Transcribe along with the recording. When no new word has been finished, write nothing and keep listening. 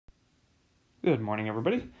Good morning,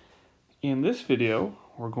 everybody. In this video,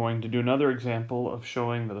 we're going to do another example of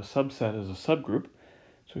showing that a subset is a subgroup.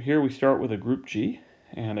 So here we start with a group G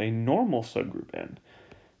and a normal subgroup N.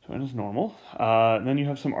 So N is normal. Then you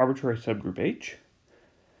have some arbitrary subgroup H.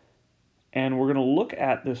 And we're going to look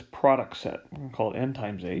at this product set. We're going to call it N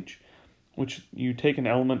times H, which you take an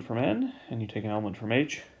element from N and you take an element from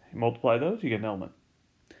H. You multiply those, you get an element.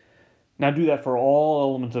 Now do that for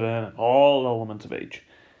all elements of N and all elements of H.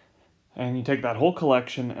 And you take that whole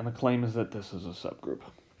collection, and the claim is that this is a subgroup.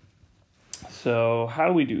 So how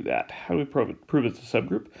do we do that? How do we prove it's a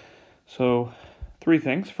subgroup? So three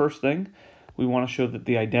things. First thing, we want to show that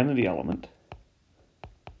the identity element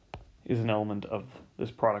is an element of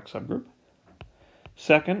this product subgroup.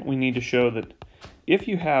 Second, we need to show that if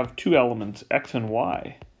you have two elements, x and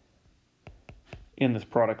y, in this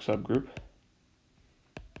product subgroup,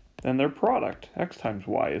 then their product, x times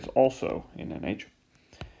y, is also in NH.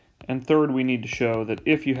 And third, we need to show that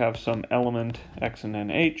if you have some element x in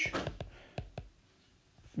NH,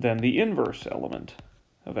 then the inverse element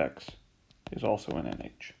of x is also in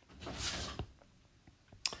NH.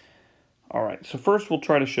 All right, so first we'll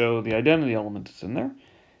try to show the identity element is in there.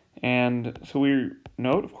 And so we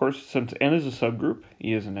note, of course, since N is a subgroup,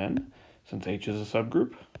 E is an N. Since H is a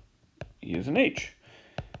subgroup, E is an H.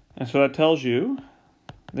 And so that tells you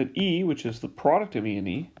that E, which is the product of E and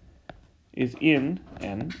E, is in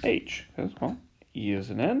NH. Because, well, E is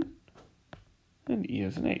an N and E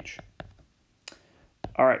is an H.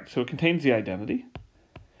 All right, so it contains the identity.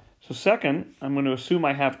 So second, I'm going to assume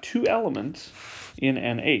I have two elements in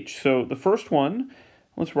NH. So the first one,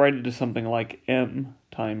 let's write it as something like M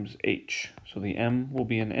times H. So the M will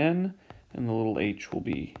be an N and the little h will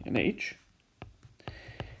be an H.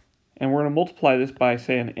 And we're going to multiply this by,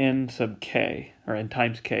 say, an N sub K, or N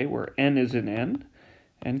times K, where N is in N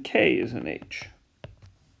and K is in H.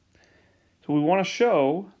 So we want to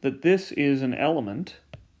show that this is an element,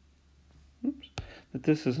 of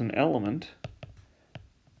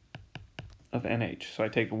NH. So I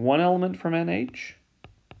take one element from NH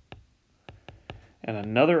and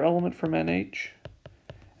another element from NH,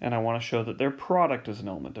 and I want to show that their product is an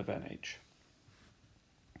element of NH.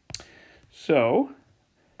 So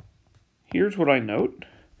here's what I note.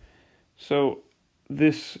 So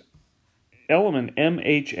this element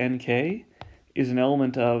MHNK is an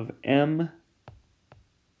element of MHN.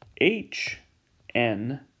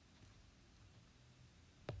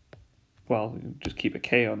 Well, just keep a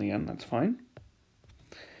K on the end, that's fine.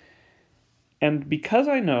 And because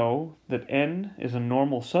I know that N is a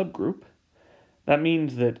normal subgroup, that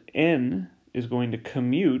means that N is going to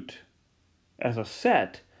commute as a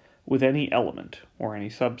set with any element or any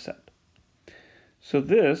subset. So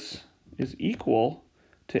this is equal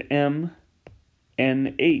to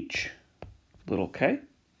MNH, little k.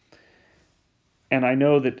 And I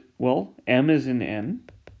know that, well, M is in N,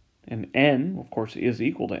 and N, of course, is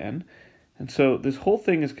equal to N. And so this whole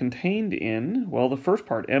thing is contained in, well, the first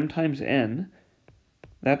part, M times N,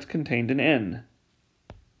 that's contained in N.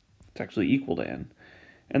 It's actually equal to N.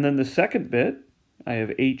 And then the second bit, I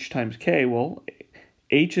have H times K. Well,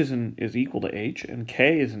 H is equal to H, and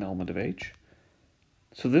K is an element of H.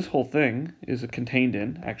 So this whole thing is contained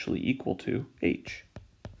in, actually equal to, H.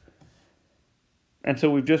 And so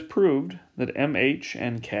we've just proved that MH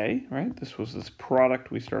and K, right, this was this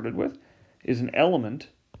product we started with, is an element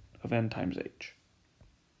of N times H.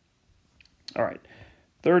 All right,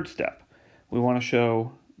 third step. We want to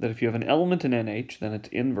show that if you have an element in NH, then its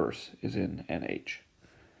inverse is in NH.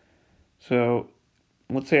 So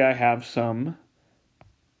let's say I have some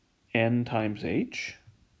N times H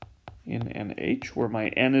in NH, where my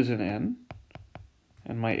N is an N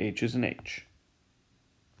and my H is an H.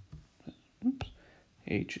 Oops.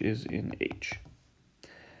 H is in H.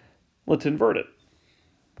 Let's invert it.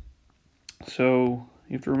 So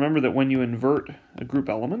you have to remember that when you invert a group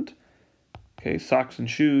element, okay, socks and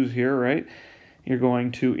shoes here, right? You're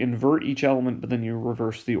going to invert each element, but then you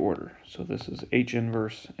reverse the order. So this is H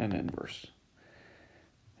inverse and inverse.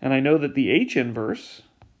 And I know that the H inverse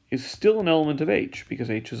is still an element of H, because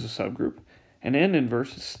H is a subgroup, and N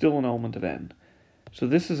inverse is still an element of N. So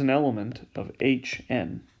this is an element of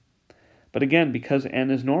Hn. But again, because N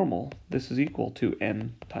is normal, this is equal to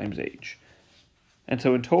N times H. And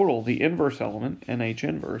so in total, the inverse element, NH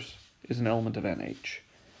inverse, is an element of NH.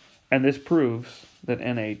 And this proves that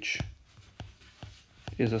NH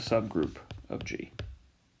is a subgroup of G.